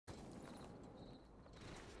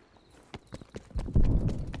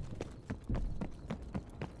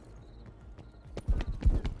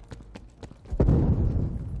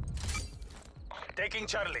Taking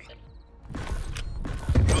Charlie.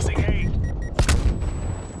 Losing A.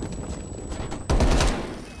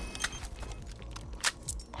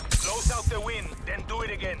 Close out the win, then do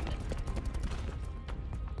it again.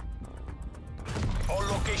 All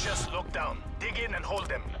locations locked down. Dig in and hold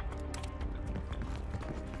them.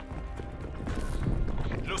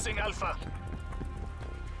 Losing Alpha.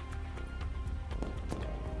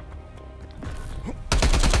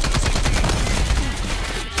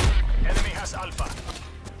 Enemy has Alpha.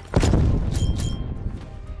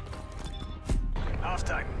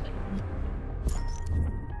 Half-time.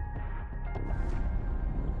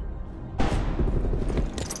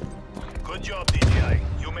 Good job, DJI.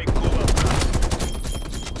 You make Cuba proud.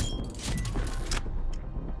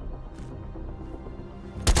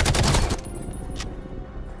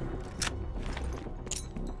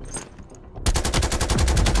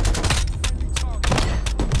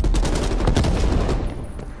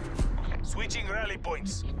 Switching rally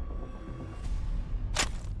points.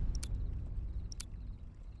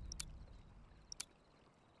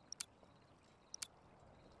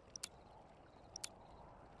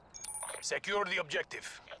 Secure the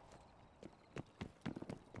objective.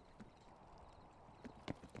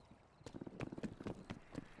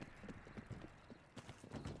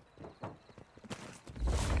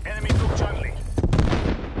 Enemy took Charlie.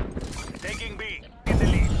 Taking B. In the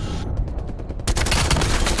lead.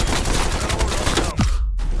 Bravo locked down.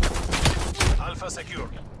 Alpha secure.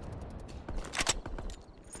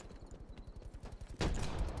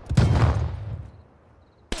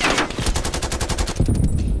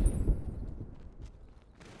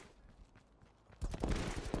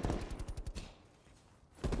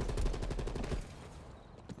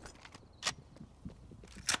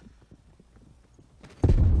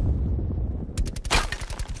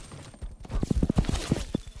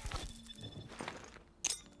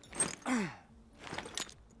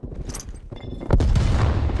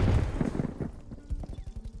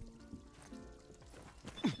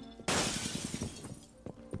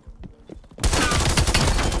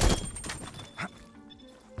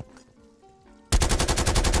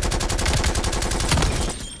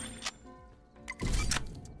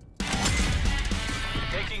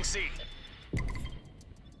 Taking C.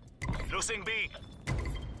 Losing B.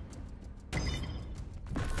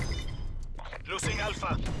 Losing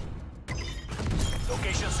Alpha.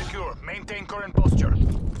 Location secure. Maintain current posture.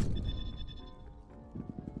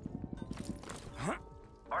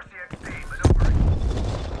 RCXD maneuvering.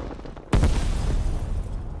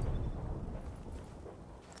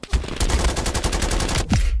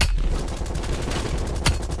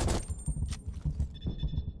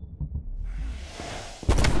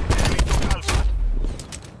 Enemy took Alpha.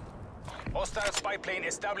 Hostile spy plane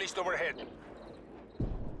established overhead.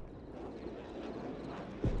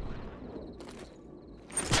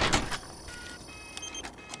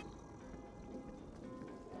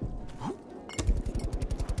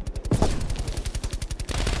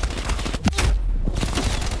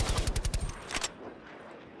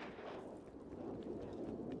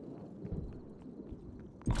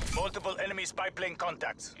 Multiple enemy spy plane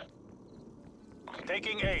contacts.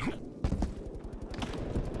 Taking A.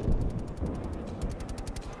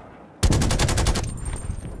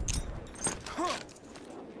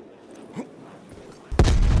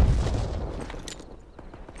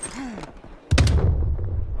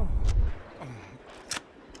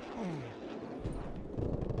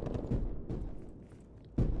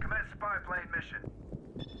 Commence spy plane mission.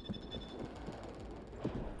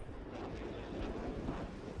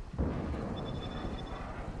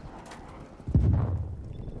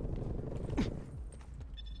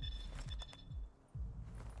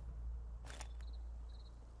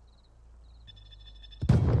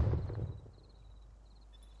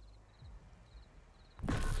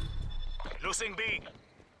 Losing B.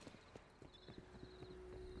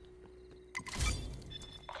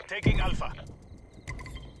 Taking Alpha.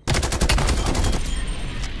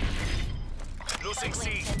 Losing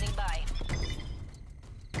C.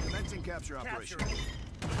 Commencing capture operation.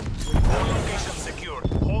 All locations secured.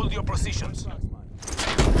 Hold your positions.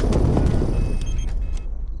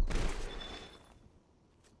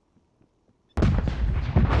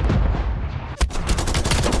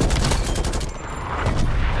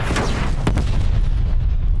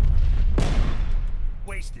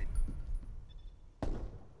 Wasted.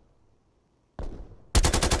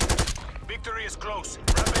 Victory is close.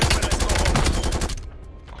 Wrap it up and let's go home.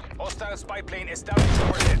 Hostile spy plane established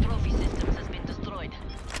overhead. Trophy systems has been destroyed.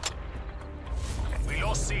 We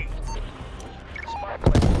lost C. Spy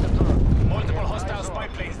plane detected. Multiple hostile spy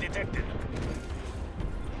planes detected.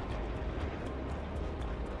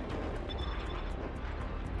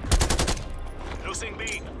 Losing B.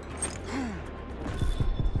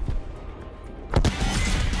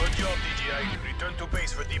 Good job, DGI. Return to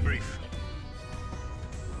base for debrief.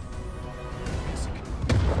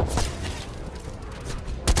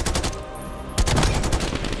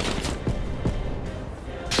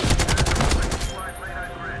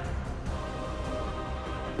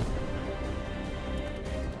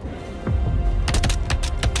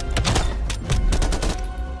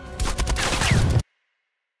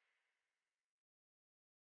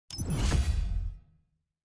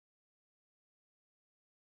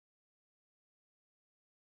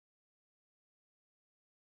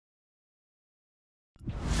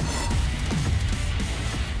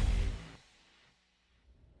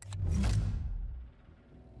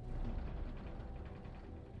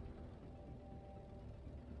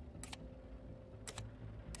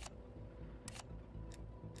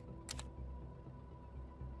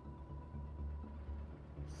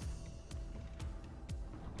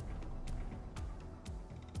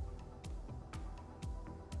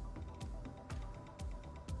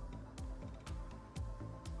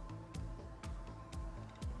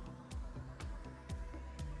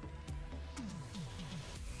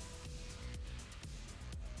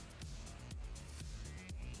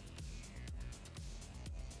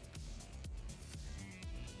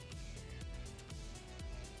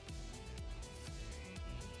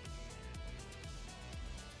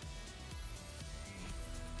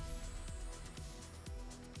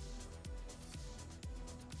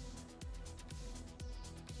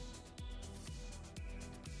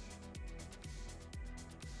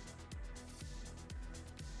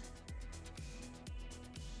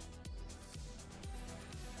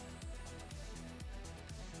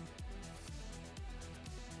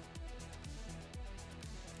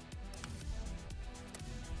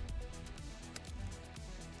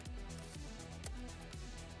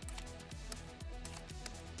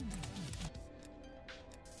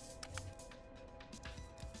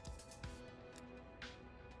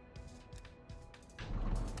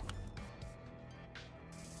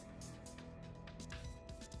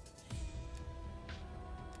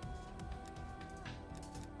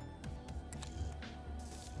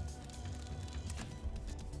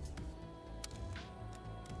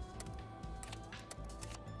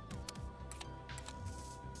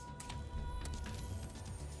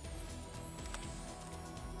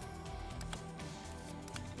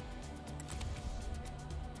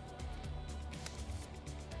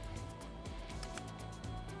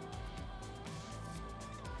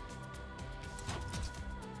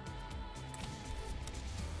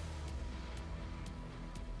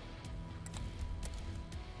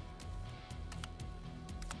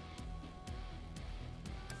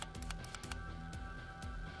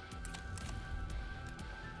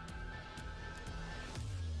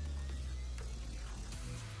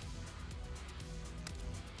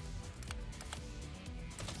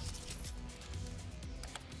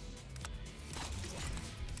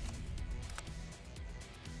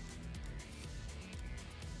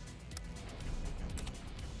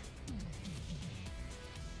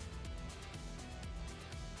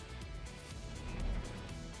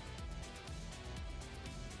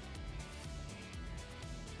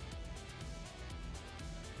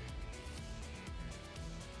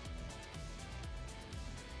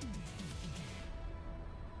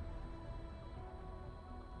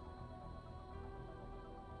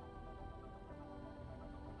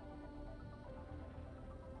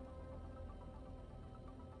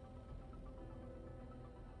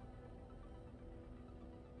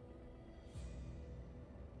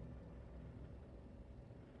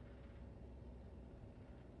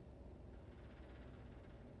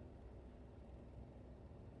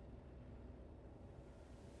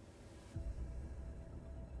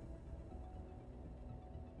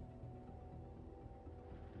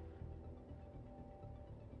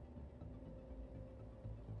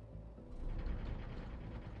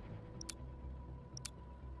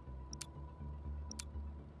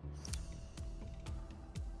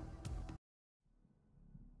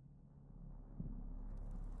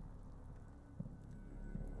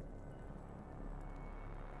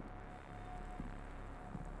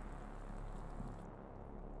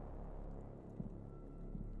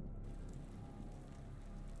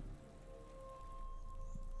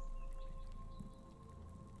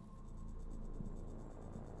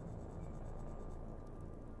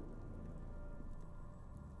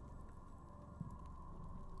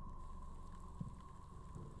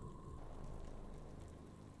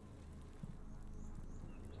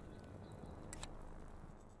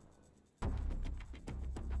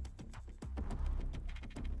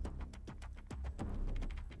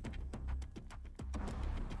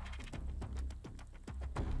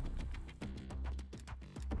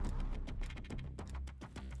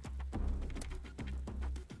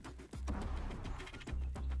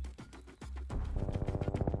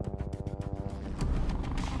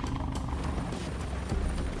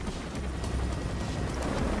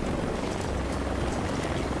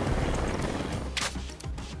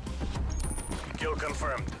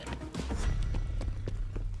 confirmed.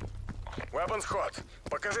 Weapons hot.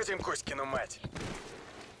 Покажите им Кузькину мать.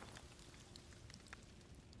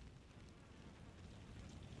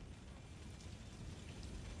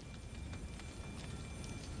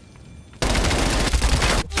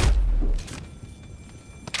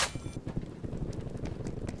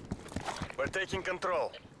 We're taking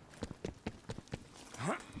control.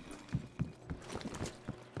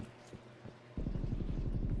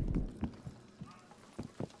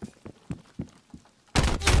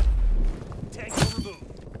 Tango removed.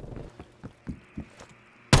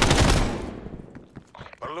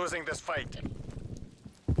 We're losing this fight.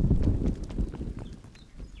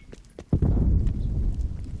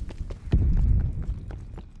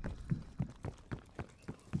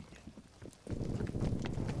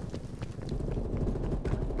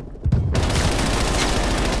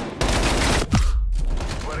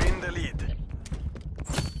 We're in the lead.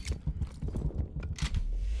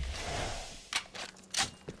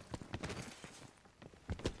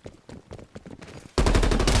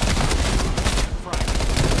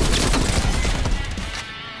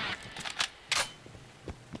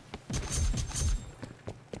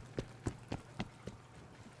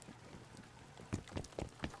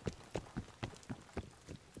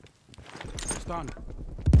 Stun.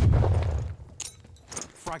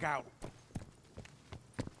 Frag out.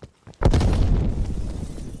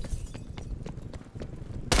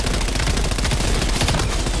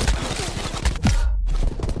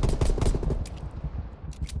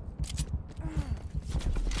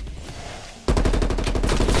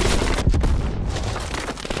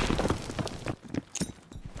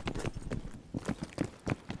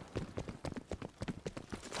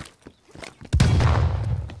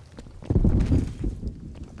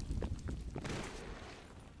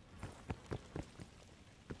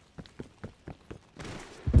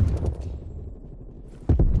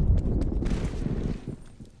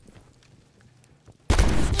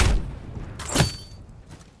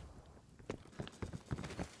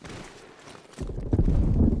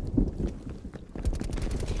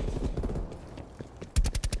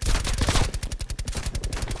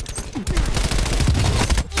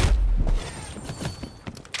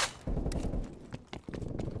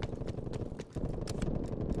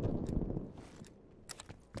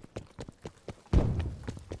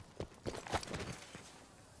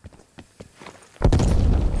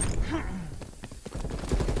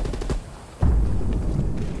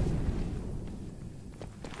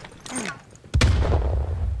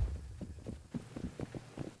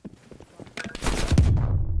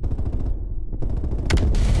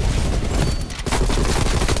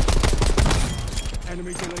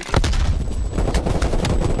 Enemy deleted.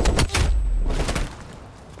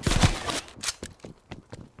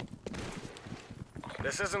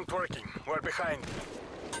 This isn't working. We're behind.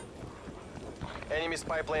 Enemy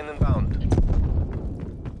spy plane inbound.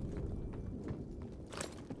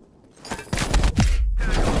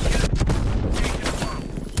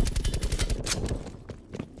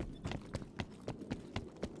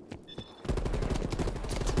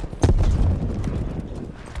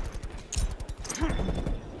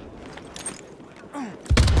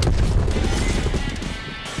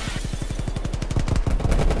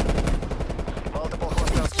 Multiple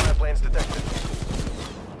hostile spy planes detected.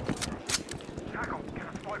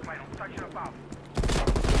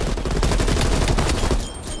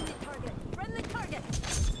 Friendly target!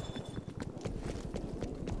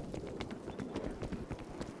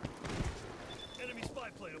 Enemy spy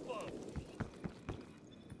plane above.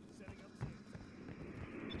 Setting up safe.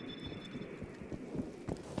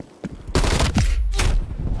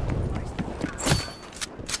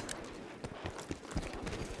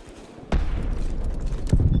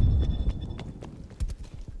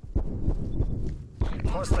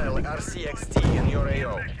 Hostile RCXT in your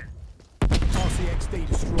AO. RCXD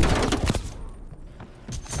destroyed.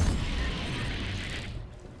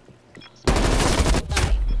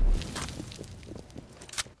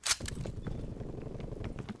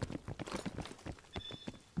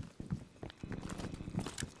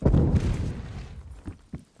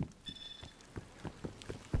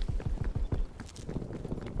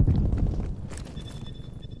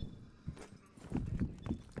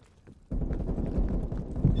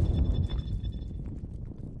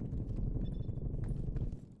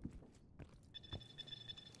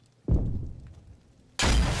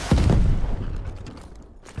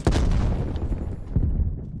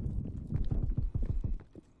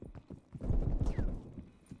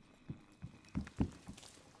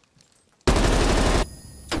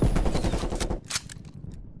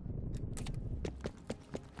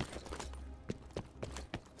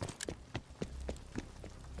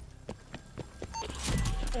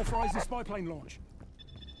 Authorizing spy plane launch.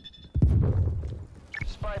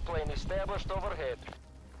 Spy plane established overhead.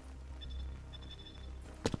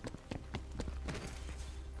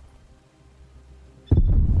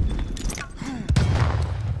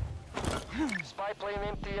 Spy plane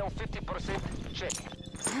MTL 50% check.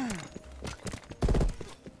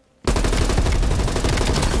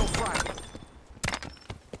 No frag.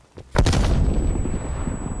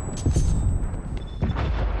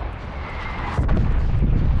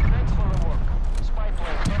 Thanks for the work. Spy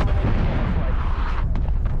plane terminating overflight.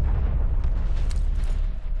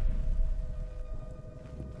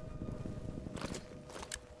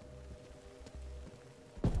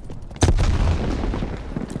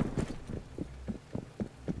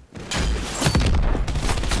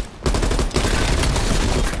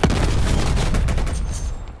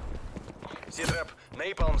 Zitrap,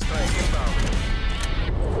 napalm strike inbound.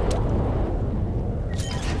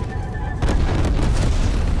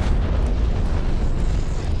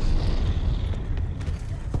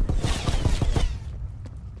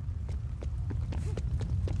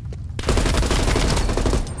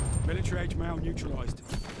 Military age male neutralized.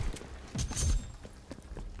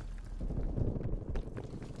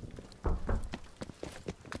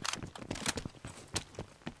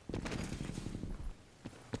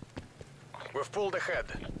 We've pulled ahead.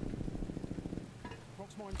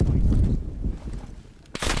 Prox mine placed.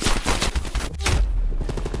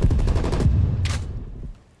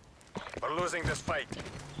 We're losing this fight.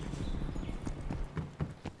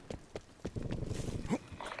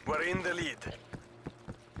 We're in the lead.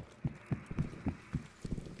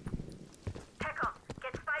 TACOM,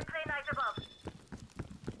 get spy plane eyes above.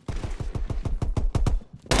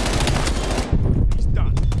 He's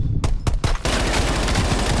done.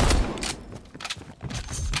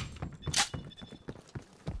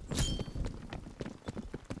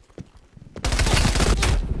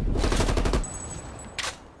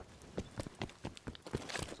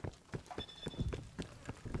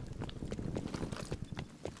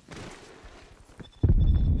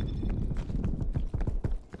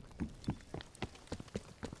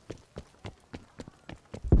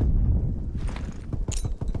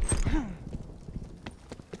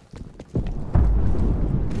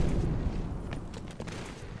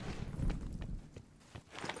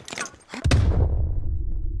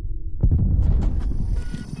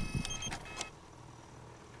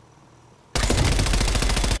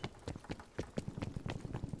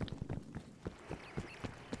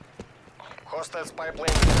 Hostile spy plane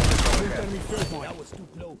established Moved overhead. enemy field mine. That was too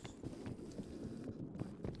close.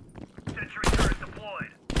 Sentry turret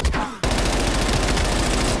deployed.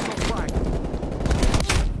 No frag.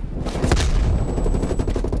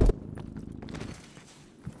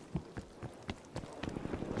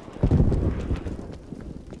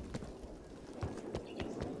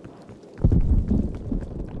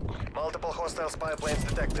 Multiple hostile spy planes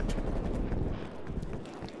detected.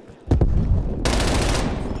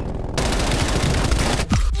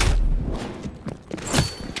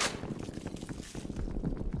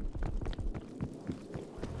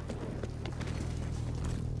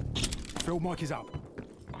 Field mic is up.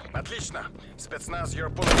 Отлично. Спецназ, you're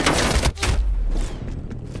pulling ahead.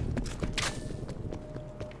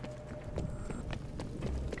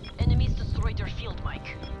 Enemies destroyed your field mic.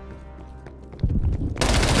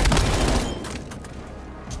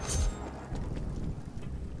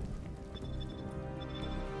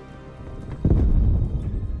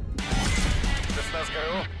 Спецназ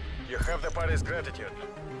ГРУ, you have the party's gratitude.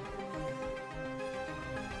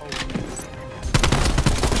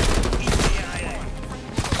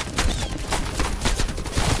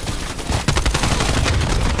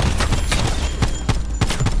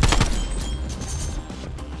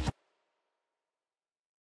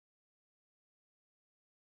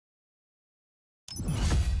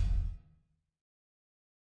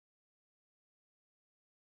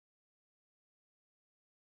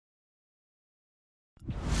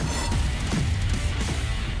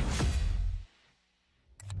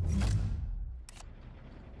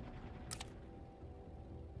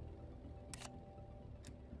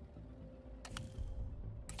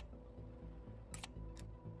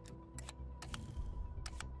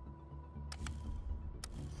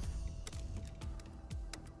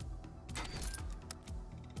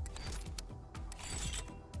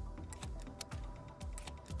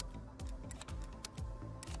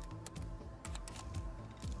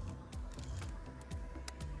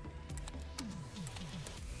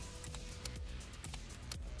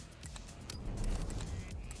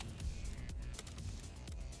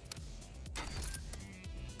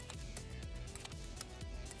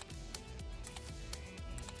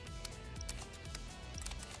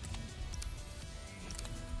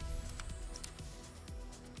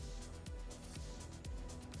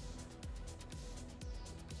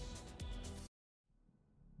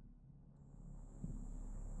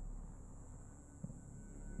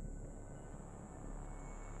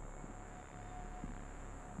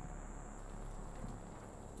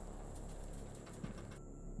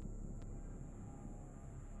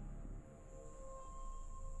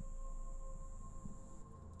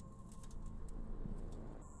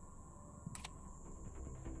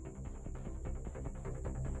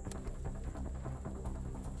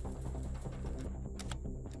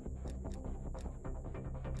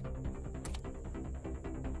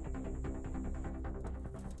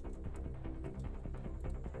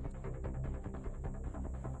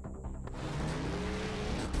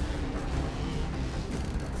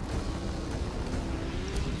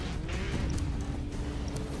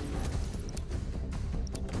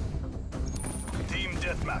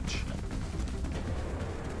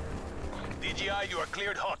 Ally, you are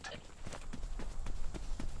cleared hot.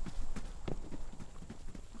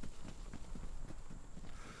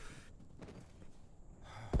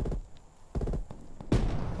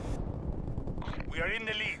 We are in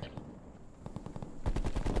the lead.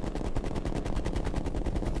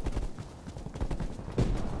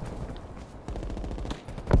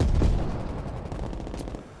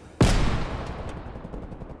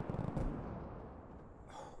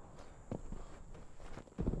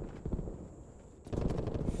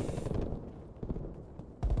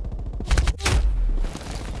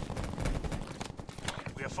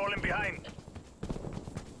 We are falling behind.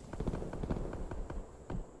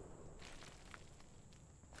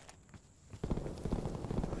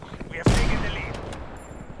 We have taken the lead.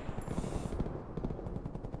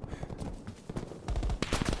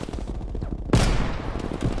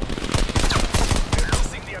 We're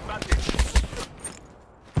losing the advantage.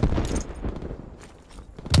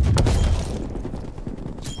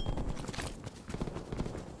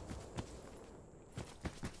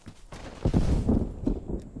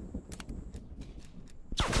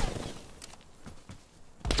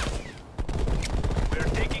 We're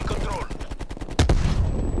taking control.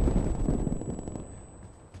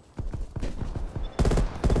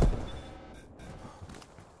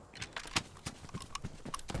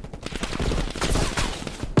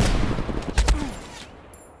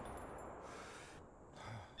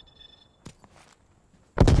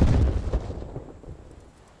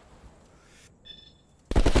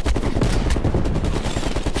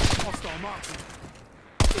 Hostile marking.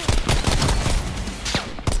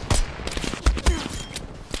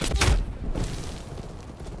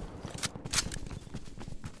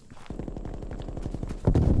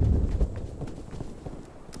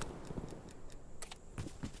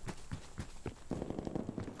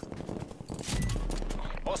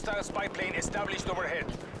 Hostile spy plane established overhead.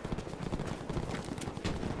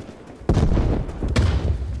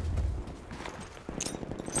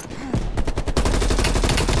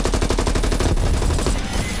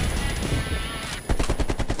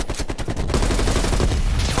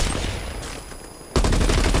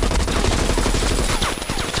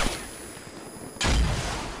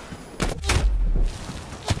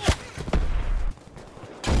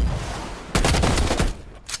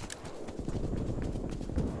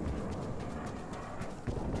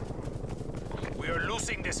 We are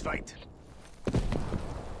losing this fight. We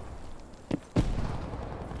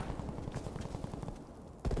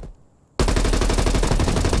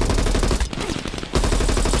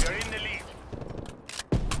are in the lead.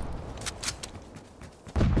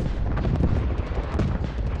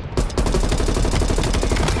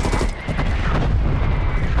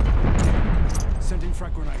 Sending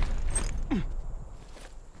frag grenade.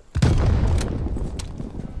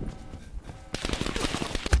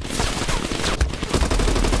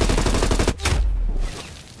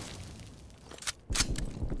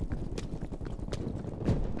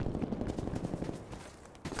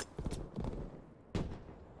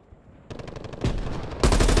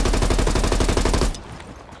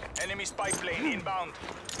 Enemy spy plane inbound.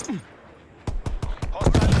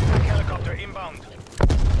 Hostile attack helicopter inbound.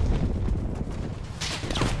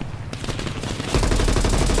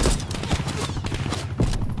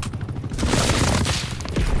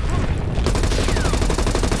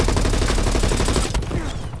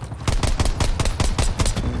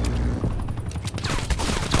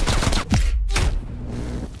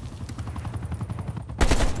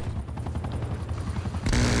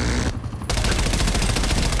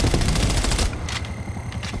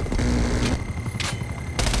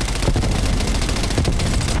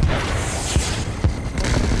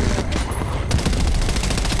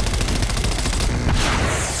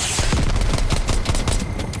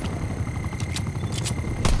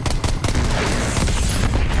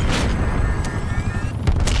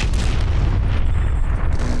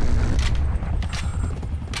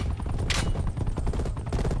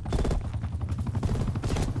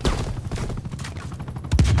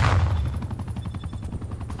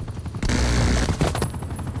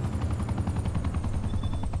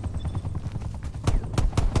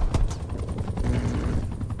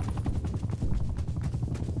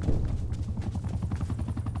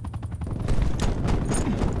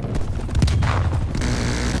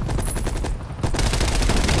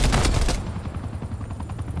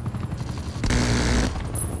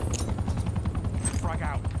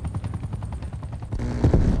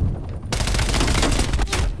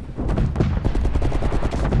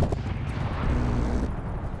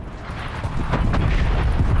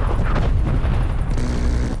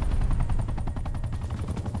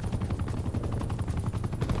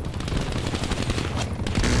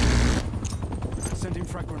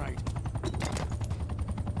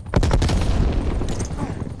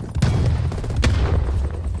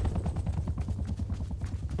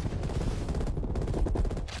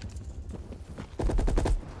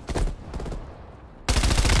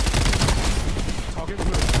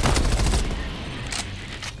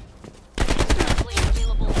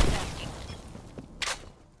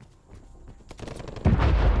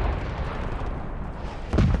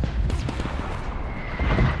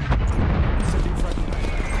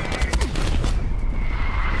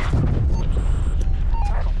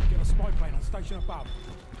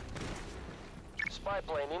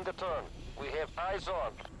 Taking the turn. We have eyes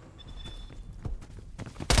on.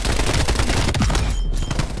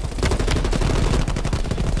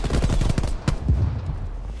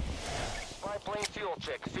 Spy plane fuel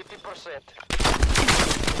check,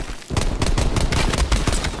 50%.